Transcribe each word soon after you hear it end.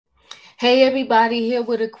Hey everybody, here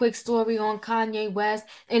with a quick story on Kanye West,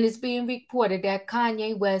 and it's being reported that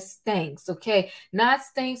Kanye West stinks, okay? Not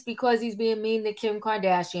stinks because he's being mean to Kim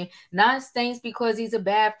Kardashian, not stinks because he's a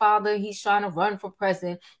bad father, he's trying to run for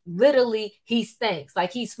president. Literally, he stinks,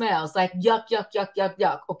 like he smells, like yuck, yuck, yuck, yuck,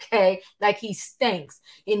 yuck, okay? Like he stinks.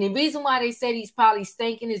 And the reason why they said he's probably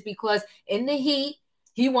stinking is because in the heat,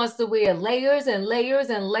 he wants to wear layers and layers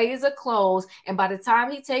and layers of clothes. And by the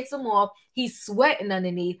time he takes them off, he's sweating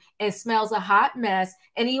underneath and smells a hot mess.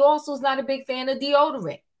 And he also is not a big fan of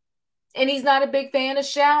deodorant. And he's not a big fan of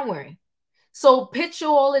showering. So picture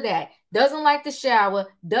all of that. Doesn't like to shower,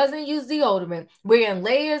 doesn't use deodorant, wearing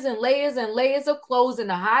layers and layers and layers of clothes in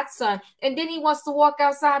the hot sun. And then he wants to walk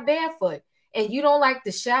outside barefoot. And you don't like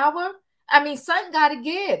to shower? I mean, something got to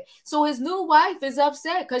give. So his new wife is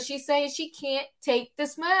upset because she's saying she can't take the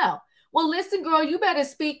smell. Well, listen, girl, you better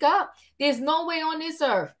speak up. There's no way on this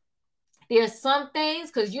earth. There's some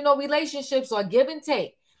things, because you know relationships are give and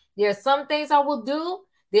take. There are some things I will do.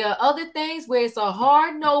 There are other things where it's a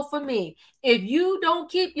hard no for me. If you don't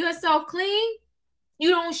keep yourself clean,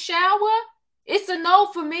 you don't shower, it's a no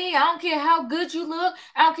for me. I don't care how good you look.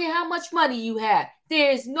 I don't care how much money you have.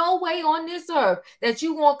 There is no way on this earth that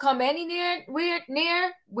you won't come anywhere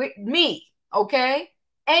near with me, okay?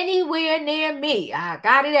 Anywhere near me. I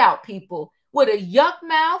got it out, people. With a yuck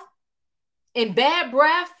mouth and bad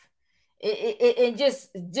breath and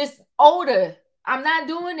just odor. I'm not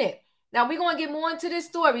doing it. Now, we're going to get more into this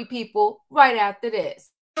story, people, right after this.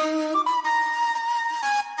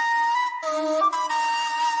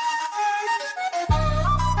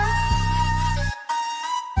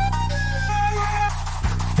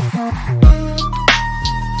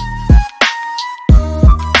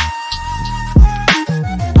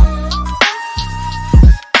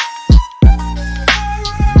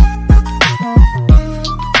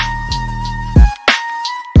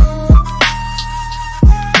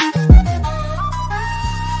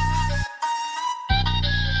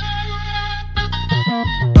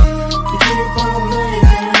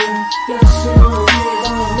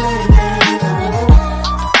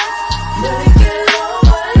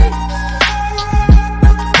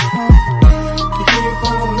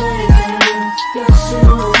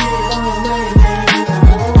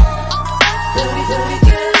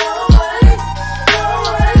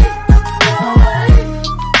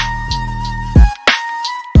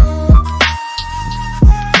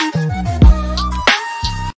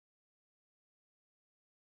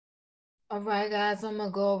 All right, guys, I'm going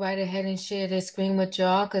to go right ahead and share this screen with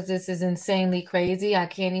y'all because this is insanely crazy. I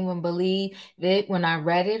can't even believe it when I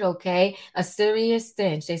read it, okay? A serious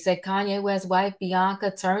stench. They said Kanye West's wife,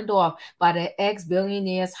 Bianca, turned off by the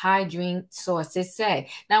ex-billionaire's hygiene sources say.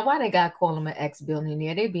 Now, why they got to call him an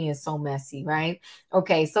ex-billionaire? They being so messy, right?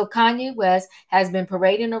 Okay, so Kanye West has been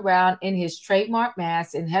parading around in his trademark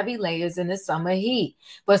mask and heavy layers in the summer heat.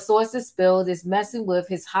 But sources spilled is messing with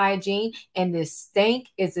his hygiene, and this stink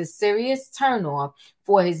is a serious turnoff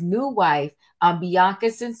for his new wife, Bianca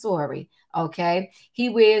Sensori. Okay, he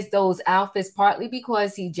wears those outfits partly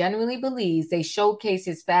because he genuinely believes they showcase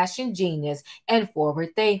his fashion genius and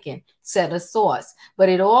forward thinking, said a source. But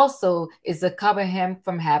it also is to cover him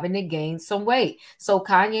from having to gain some weight. So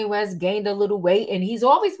Kanye West gained a little weight, and he's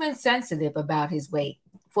always been sensitive about his weight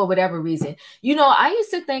for whatever reason. You know, I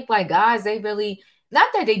used to think like guys, they really, not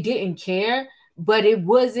that they didn't care, but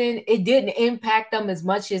it didn't impact them as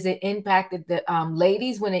much as it impacted the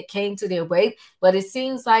ladies when it came to their weight. But it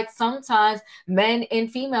seems like sometimes men and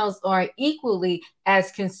females are equally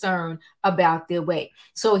as concerned about their weight.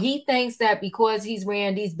 So he thinks that because he's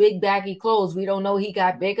wearing these big baggy clothes, we don't know he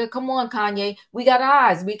got bigger. Come on, Kanye, we got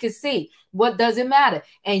eyes, we can see. What does it matter?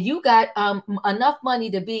 And you got enough money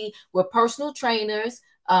to be with personal trainers,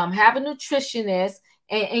 have a nutritionist,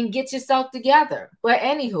 and get yourself together. But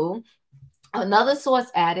anywho, another source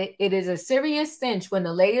added, it is a serious stench when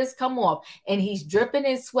the layers come off and he's dripping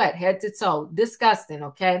in sweat head to toe. Disgusting,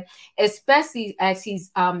 okay? Especially as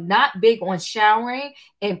he's not big on showering,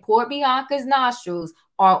 and poor Bianca's nostrils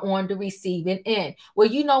are on the receiving end. Well,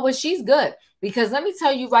 you know what? She's good. Because let me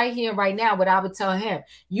tell you right here and right now what I would tell him.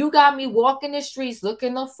 You got me walking the streets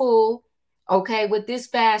looking a fool, okay, with this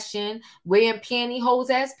fashion, wearing pantyhose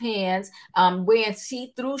as pants, wearing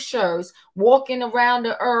see-through shirts, walking around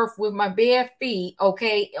the earth with my bare feet,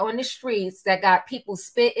 okay, on the streets that got people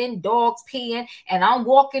spitting, dogs peeing, and I'm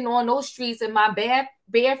walking on those streets in my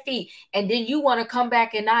bare feet, and then you want to come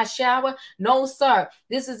back and not shower? No, sir.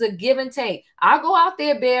 This is a give and take. I'll go out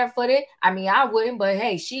there barefooted. I mean, I wouldn't, but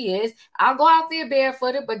hey, she is. I'll go out there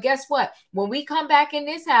barefooted, but guess what? When we come back in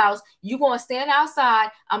this house, you're going to stand outside.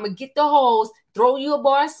 I'm going to get the hose, throw you a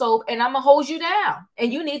bar of soap, and I'm going to hose you down,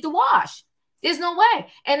 and you need to wash. There's no way.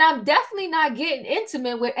 And I'm definitely not getting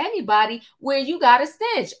intimate with anybody where you got a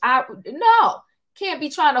stench. No. Can't be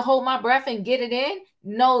trying to hold my breath and get it in.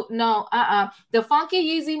 No. The Funky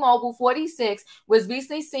Yeezy Mobile 46 was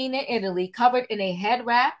recently seen in Italy, covered in a head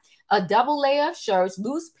wrap, a double layer of shirts,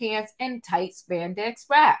 loose pants, and tight spandex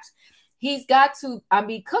wraps. He's got to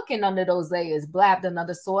be cooking under those layers, blabbed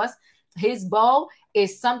another source. His bow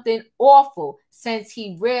is something awful since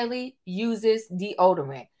he rarely uses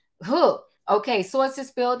deodorant. Okay,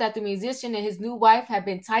 sources feel that the musician and his new wife have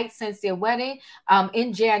been tight since their wedding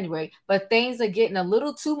in January, but things are getting a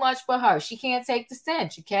little too much for her. She can't take the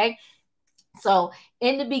stench, okay? So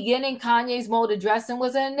in the beginning, Kanye's mode of dressing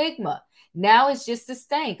was an enigma. Now it's just a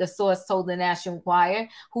stank, a source told the National Enquirer,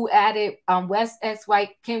 who added West's ex-wife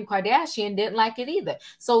Kim Kardashian didn't like it either.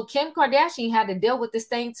 So Kim Kardashian had to deal with this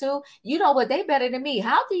thing too. You know what? They better than me.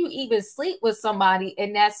 How do you even sleep with somebody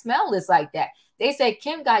and that smell is like that? They said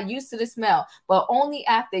Kim got used to the smell, but only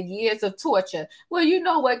after years of torture. Well, you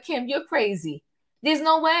know what, Kim? You're crazy. There's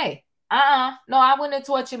no way. No, I wouldn't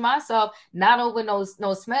torture myself, not over no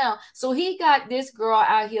smell. So he got this girl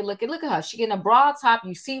out here look at her. She getting a bra top.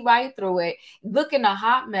 You see right through it. Looking a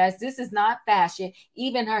hot mess. This is not fashion.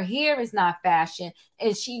 Even her hair is not fashion.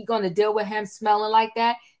 And she going to deal with him smelling like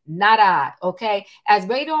that? Not odd, okay? As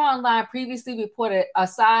Radar Online previously reported,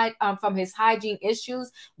 aside from his hygiene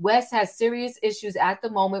issues, West has serious issues at the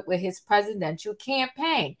moment with his presidential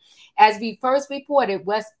campaign. As we first reported,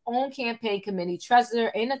 West's own campaign committee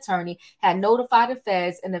treasurer and attorney had notified the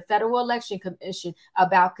feds and the Federal Election Commission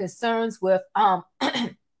about concerns with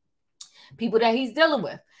people that he's dealing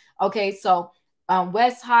with. Okay, so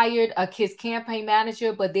West hired his campaign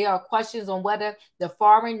manager, but there are questions on whether the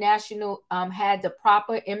foreign national had the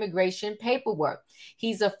proper immigration paperwork.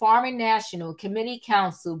 He's a foreign national, committee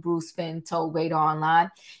counsel, Bruce Finn told Radar Online.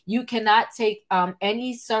 You cannot take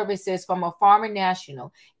any services from a foreign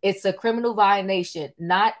national. It's a criminal violation,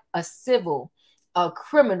 not a civil. A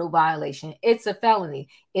criminal violation. It's a felony.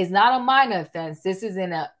 It's not a minor offense. This is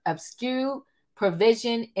an obscure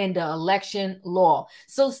provision in the election law.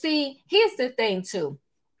 So see, here's the thing too.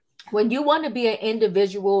 When you want to be an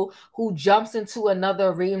individual who jumps into another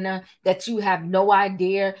arena that you have no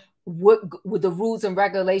idea what the rules and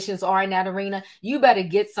regulations are in that arena, you better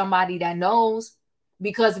get somebody that knows,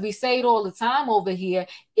 because we say it all the time over here,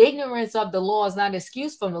 ignorance of the law is not an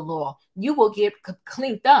excuse from the law. You will get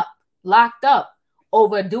cleaned up, locked up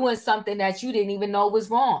over doing something that you didn't even know was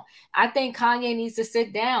wrong. I think Kanye needs to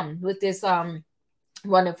sit down with this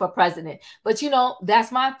running for president. But, you know,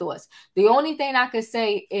 that's my thoughts. The only thing I could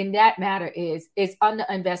say in that matter is it's under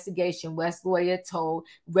investigation, West lawyer told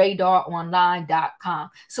RadarOnline.com.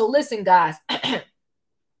 So listen, guys,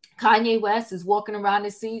 Kanye West is walking around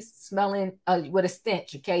the sea smelling with a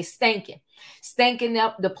stench, okay, stinking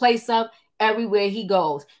up the place up everywhere he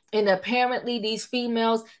goes. And apparently these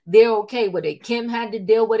females, they're okay with it. Kim had to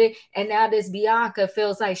deal with it, and now this Bianca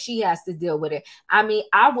feels like she has to deal with it. I mean,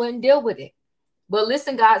 I wouldn't deal with it. But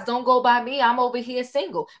listen, guys, don't go by me. I'm over here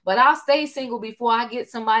single. But I'll stay single before I get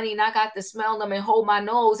somebody and I got to smell them and hold my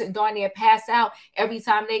nose and darn near pass out every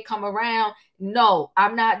time they come around. No,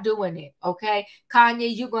 I'm not doing it, okay?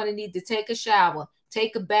 Kanye, you're going to need to take a shower,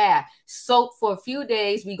 take a bath, soak for a few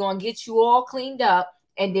days. We're going to get you all cleaned up.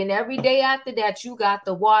 And then every day after that, you got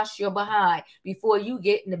to wash your behind before you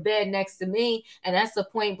get in the bed next to me. And that's a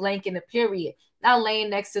point blank in the period. Not laying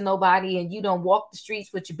next to nobody and you don't walk the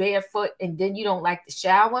streets with your bare foot and then you don't like to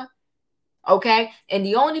shower. Okay. And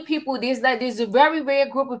the only people, there's a very rare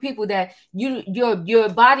group of people that your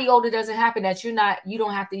body odor doesn't happen, that you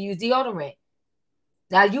don't have to use deodorant.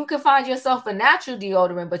 Now you can find yourself a natural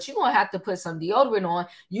deodorant, but you're going to have to put some deodorant on,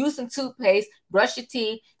 use some toothpaste, brush your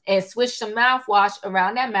teeth, and switch some mouthwash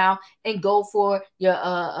around that mouth and go for your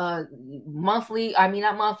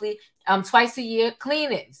twice a year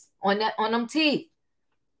cleanings on them teeth.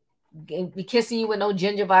 Be kissing you with no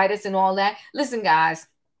gingivitis and all that. Listen, guys,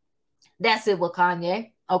 that's it with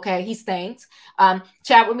Kanye. Okay, he stinks.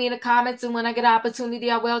 Chat with me in the comments, and when I get an opportunity,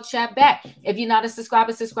 I will chat back. If you're not a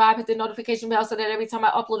subscriber, subscribe, hit the notification bell so that every time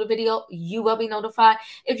I upload a video, you will be notified.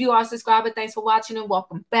 If you are a subscriber, thanks for watching and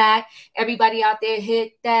welcome back. Everybody out there,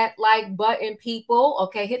 hit that like button, people.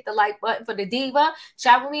 Okay, hit the like button for the diva.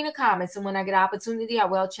 Chat with me in the comments, and when I get an opportunity, I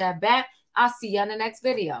will chat back. I'll see you on the next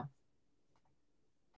video.